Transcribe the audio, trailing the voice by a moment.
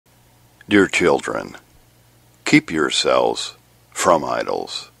Dear children, keep yourselves from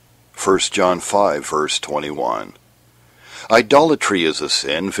idols. 1 John 5, verse 21. Idolatry is a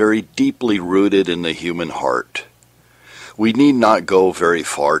sin very deeply rooted in the human heart. We need not go very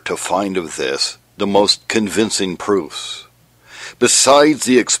far to find of this the most convincing proofs. Besides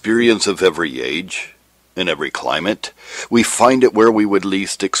the experience of every age, in every climate, we find it where we would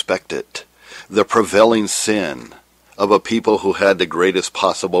least expect it, the prevailing sin of a people who had the greatest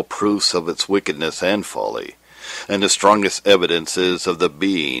possible proofs of its wickedness and folly, and the strongest evidences of the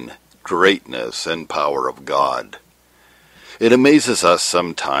being, greatness, and power of God. It amazes us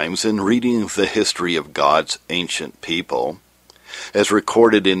sometimes in reading the history of God's ancient people, as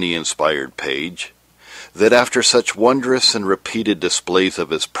recorded in the inspired page, that after such wondrous and repeated displays of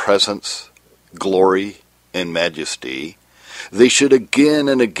His presence, glory, and majesty, they should again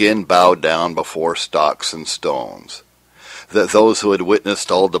and again bow down before stocks and stones, that those who had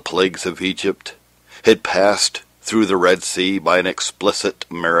witnessed all the plagues of Egypt, had passed through the Red Sea by an explicit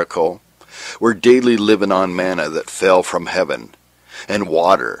miracle, were daily living on manna that fell from heaven, and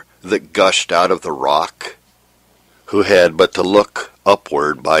water that gushed out of the rock, who had but to look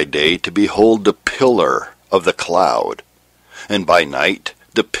upward by day to behold the pillar of the cloud, and by night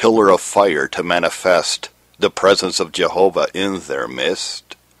the pillar of fire to manifest the presence of Jehovah in their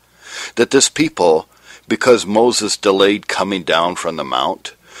midst, that this people, because Moses delayed coming down from the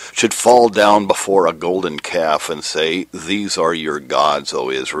mount, should fall down before a golden calf and say, "These are your gods, O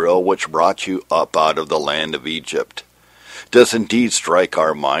Israel, which brought you up out of the land of Egypt," does indeed strike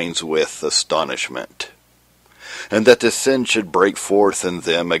our minds with astonishment. And that the sin should break forth in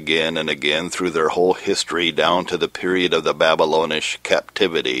them again and again through their whole history down to the period of the Babylonish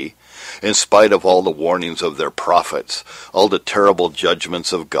captivity, in spite of all the warnings of their prophets, all the terrible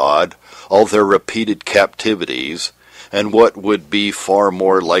judgments of God, all their repeated captivities, and what would be far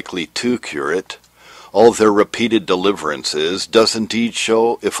more likely to cure it, all their repeated deliverances, does indeed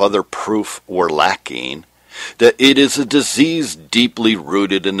show, if other proof were lacking, that it is a disease deeply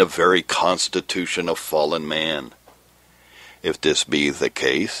rooted in the very constitution of fallen man. If this be the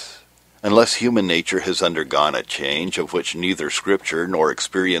case, unless human nature has undergone a change of which neither Scripture nor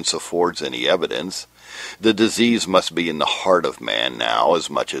experience affords any evidence, the disease must be in the heart of man now as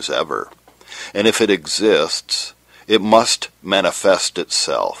much as ever. And if it exists, it must manifest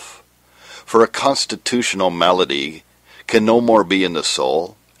itself. For a constitutional malady can no more be in the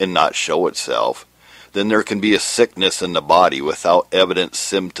soul, and not show itself, than there can be a sickness in the body without evident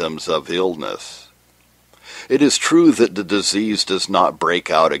symptoms of illness. It is true that the disease does not break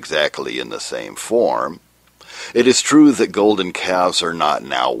out exactly in the same form. It is true that golden calves are not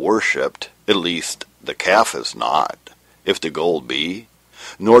now worshipped, at least the calf is not, if the gold be,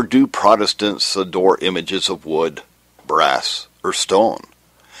 nor do Protestants adore images of wood, brass, or stone.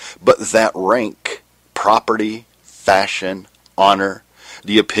 But that rank, property, fashion, honor,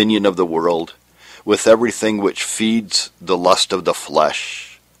 the opinion of the world, with everything which feeds the lust of the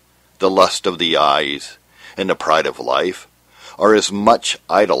flesh, the lust of the eyes, and the pride of life, are as much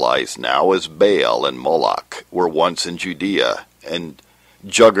idolized now as Baal and Moloch were once in Judea, and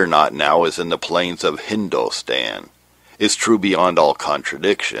Juggernaut now is in the plains of Hindostan, is true beyond all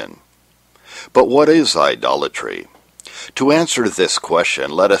contradiction. But what is idolatry? To answer this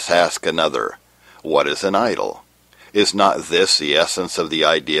question, let us ask another. What is an idol? Is not this the essence of the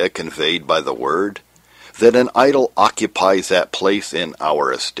idea conveyed by the word? That an idol occupies that place in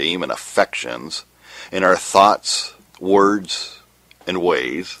our esteem and affections, in our thoughts, words, and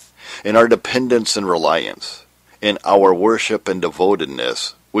ways, in our dependence and reliance, in our worship and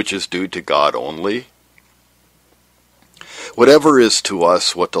devotedness, which is due to God only? Whatever is to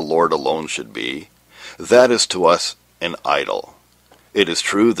us what the Lord alone should be, that is to us an idol. It is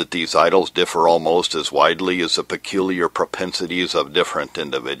true that these idols differ almost as widely as the peculiar propensities of different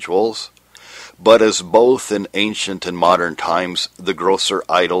individuals, but as both in ancient and modern times the grosser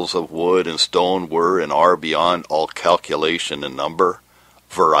idols of wood and stone were and are beyond all calculation in number,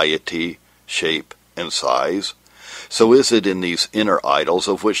 variety, shape, and size, so is it in these inner idols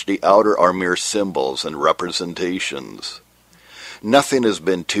of which the outer are mere symbols and representations. Nothing has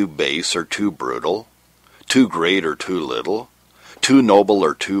been too base or too brutal, too great or too little, too noble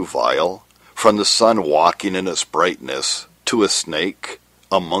or too vile, from the sun walking in its brightness, to a snake,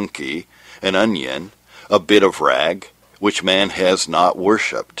 a monkey, an onion, a bit of rag, which man has not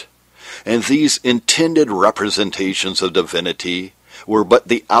worshipped. And these intended representations of divinity were but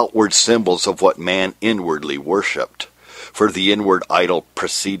the outward symbols of what man inwardly worshipped, for the inward idol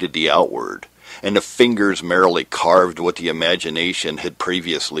preceded the outward, and the fingers merely carved what the imagination had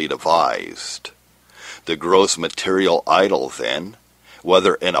previously devised. The gross material idol, then,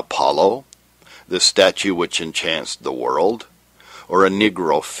 whether an Apollo, the statue which enchants the world, or a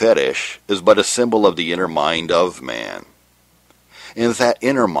Negro fetish, is but a symbol of the inner mind of man. In that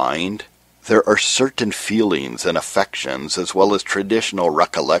inner mind, there are certain feelings and affections, as well as traditional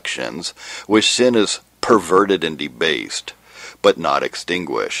recollections, which sin is perverted and debased, but not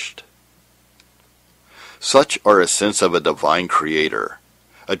extinguished. Such are a sense of a divine Creator,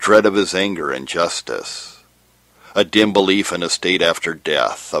 a dread of his anger and justice, a dim belief in a state after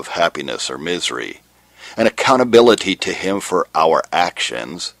death of happiness or misery, an accountability to him for our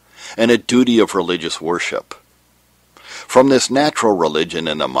actions, and a duty of religious worship. From this natural religion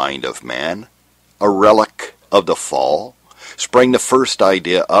in the mind of man, a relic of the fall, sprang the first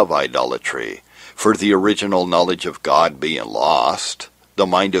idea of idolatry. For the original knowledge of God being lost, the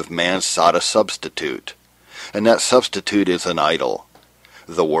mind of man sought a substitute, and that substitute is an idol.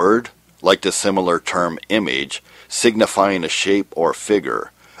 The word, like the similar term image, signifying a shape or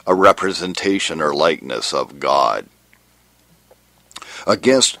figure, a representation or likeness of God.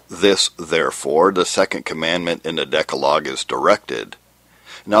 Against this, therefore, the second commandment in the Decalogue is directed.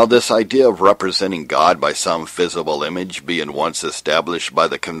 Now this idea of representing God by some visible image being once established by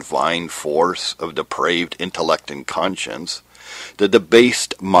the combined force of depraved intellect and conscience, the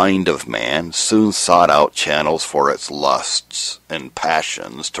debased mind of man soon sought out channels for its lusts and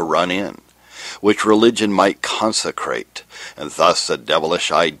passions to run in, which religion might consecrate, and thus a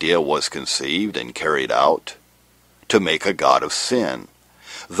devilish idea was conceived and carried out, to make a god of sin.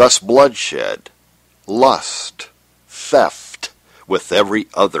 Thus bloodshed, lust, theft, with every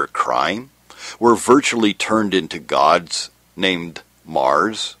other crime, were virtually turned into gods named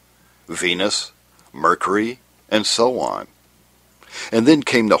Mars, Venus, Mercury, and so on. And then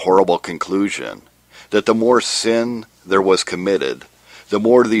came the horrible conclusion that the more sin there was committed, the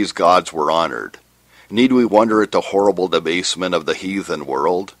more these gods were honored. Need we wonder at the horrible debasement of the heathen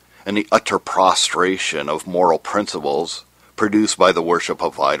world and the utter prostration of moral principles produced by the worship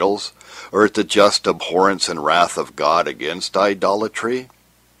of idols, or at the just abhorrence and wrath of God against idolatry?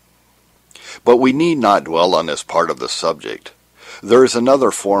 But we need not dwell on this part of the subject. There is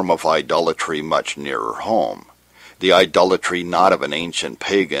another form of idolatry much nearer home, the idolatry not of an ancient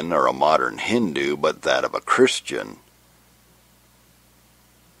pagan or a modern Hindu, but that of a Christian.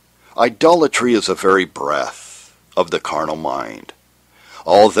 Idolatry is the very breath of the carnal mind.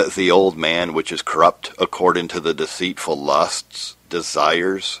 All that the old man which is corrupt according to the deceitful lusts,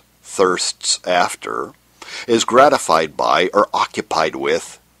 desires, thirsts after, is gratified by or occupied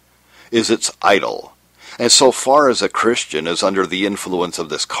with, is its idol. And so far as a Christian is under the influence of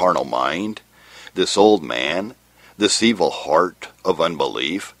this carnal mind, this old man, this evil heart of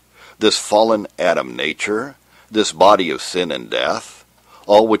unbelief, this fallen Adam nature, this body of sin and death,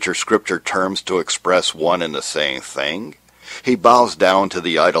 all which are Scripture terms to express one and the same thing, he bows down to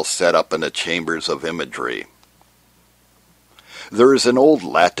the idol set up in the chambers of imagery. There is an old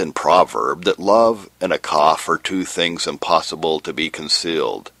Latin proverb that love and a cough are two things impossible to be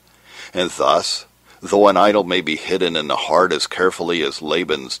concealed, and thus, though an idol may be hidden in the heart as carefully as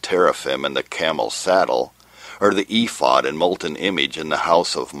Laban's teraphim in the camel's saddle, or the ephod and molten image in the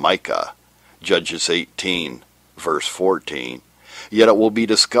house of Micah, Judges 18, verse 14, yet it will be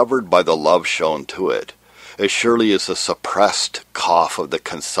discovered by the love shown to it, as surely as the suppressed cough of the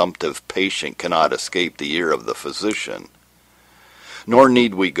consumptive patient cannot escape the ear of the physician. Nor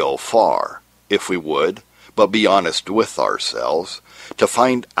need we go far, if we would, but be honest with ourselves, to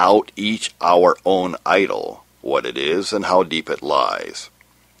find out each our own idol, what it is and how deep it lies,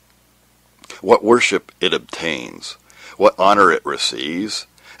 what worship it obtains, what honor it receives,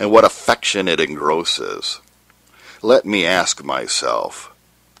 and what affection it engrosses. Let me ask myself,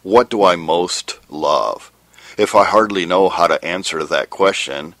 what do I most love? If I hardly know how to answer that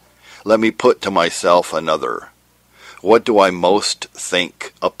question, let me put to myself another. What do I most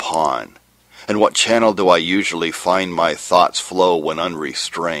think upon? And what channel do I usually find my thoughts flow when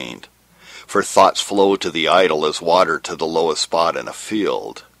unrestrained? For thoughts flow to the idol as water to the lowest spot in a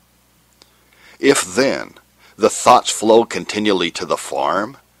field. If then the thoughts flow continually to the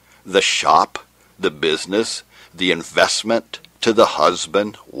farm, the shop, the business, the investment, to the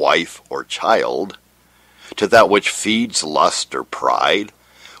husband, wife, or child, to that which feeds lust or pride,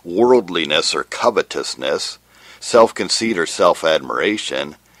 worldliness or covetousness, self-conceit or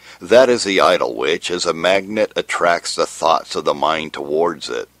self-admiration, that is the idol which, as a magnet, attracts the thoughts of the mind towards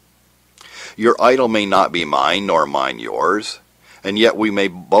it. Your idol may not be mine, nor mine yours, and yet we may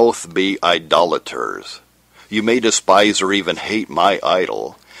both be idolaters. You may despise or even hate my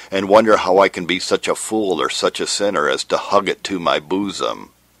idol, and wonder how I can be such a fool or such a sinner as to hug it to my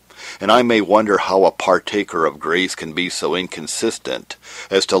bosom. and I may wonder how a partaker of grace can be so inconsistent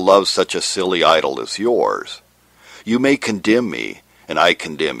as to love such a silly idol as yours. You may condemn me, and I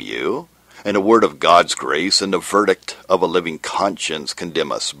condemn you, and the word of God's grace and the verdict of a living conscience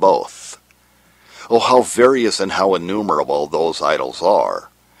condemn us both. Oh, how various and how innumerable those idols are!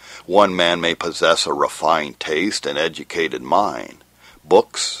 One man may possess a refined taste and educated mind.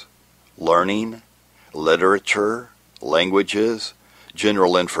 Books, learning, literature, languages,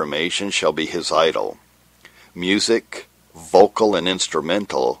 general information shall be his idol. Music, vocal and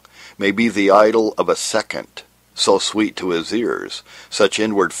instrumental, may be the idol of a second, so sweet to his ears, such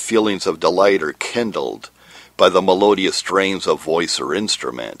inward feelings of delight are kindled by the melodious strains of voice or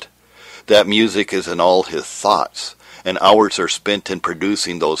instrument. That music is in all his thoughts, and hours are spent in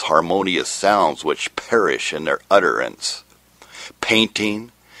producing those harmonious sounds which perish in their utterance.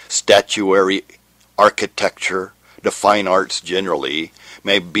 Painting, statuary, architecture, the fine arts generally,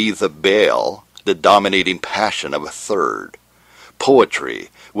 may be the Baal, the dominating passion of a third. Poetry,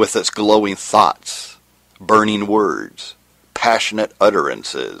 with its glowing thoughts, burning words, passionate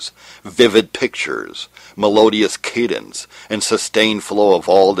utterances, vivid pictures, melodious cadence, and sustained flow of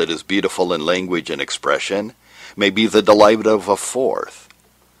all that is beautiful in language and expression, may be the delight of a fourth.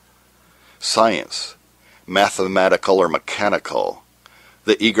 Science, mathematical or mechanical,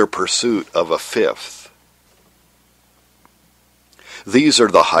 the eager pursuit of a fifth. These are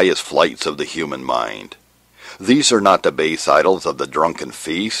the highest flights of the human mind. These are not the base idols of the drunken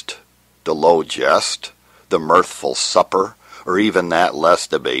feast, the low jest, the mirthful supper, or even that less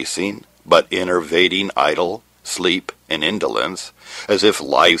debasing, but enervating idle, sleep, and indolence, as if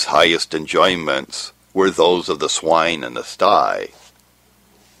life's highest enjoyments were those of the swine and the sty.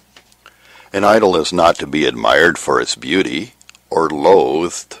 An idol is not to be admired for its beauty, or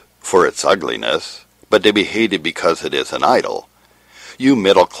loathed for its ugliness, but to be hated because it is an idol. You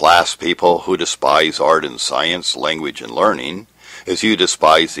middle-class people who despise art and science, language and learning, as you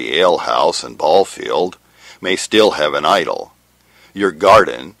despise the alehouse and ball-field, may still have an idol. Your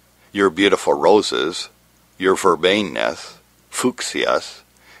garden, your beautiful roses, your verbenas, fuchsias,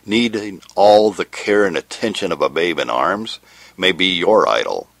 needing all the care and attention of a babe in arms, may be your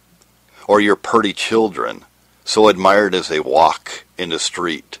idol. Or your pretty children, so admired as they walk in the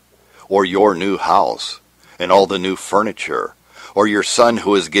street, or your new house, and all the new furniture, or your son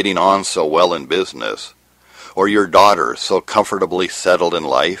who is getting on so well in business, or your daughter so comfortably settled in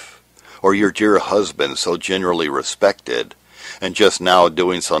life, or your dear husband so generally respected, and just now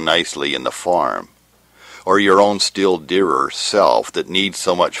doing so nicely in the farm, or your own still dearer self that needs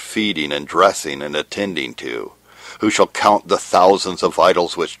so much feeding and dressing and attending to, who shall count the thousands of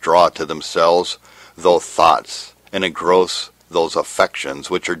idols which draw to themselves those thoughts and engross those affections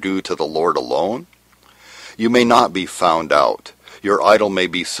which are due to the Lord alone? You may not be found out. Your idol may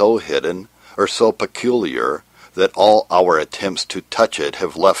be so hidden or so peculiar that all our attempts to touch it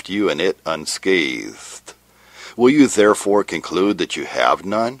have left you and it unscathed. Will you therefore conclude that you have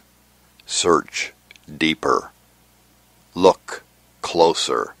none? Search deeper. Look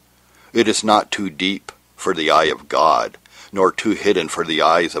closer. It is not too deep for the eye of God, nor too hidden for the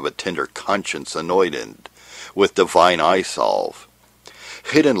eyes of a tender conscience anointed with divine eye salve.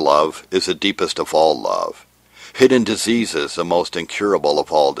 Hidden love is the deepest of all love. Hidden diseases the most incurable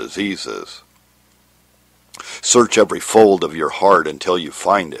of all diseases. Search every fold of your heart until you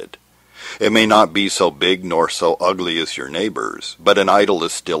find it. It may not be so big nor so ugly as your neighbor's, but an idol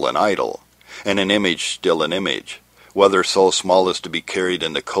is still an idol, and an image still an image, whether so small as to be carried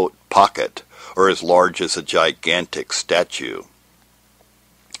in the coat pocket, or as large as a gigantic statue.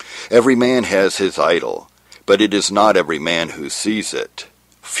 Every man has his idol, but it is not every man who sees it.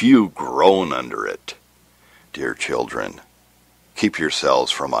 Few groan under it. Dear children, keep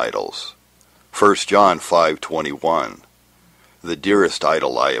yourselves from idols. 1 John 5:21. The dearest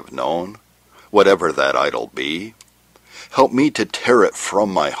idol I have known, whatever that idol be, help me to tear it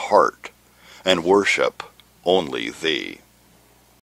from my heart and worship only Thee.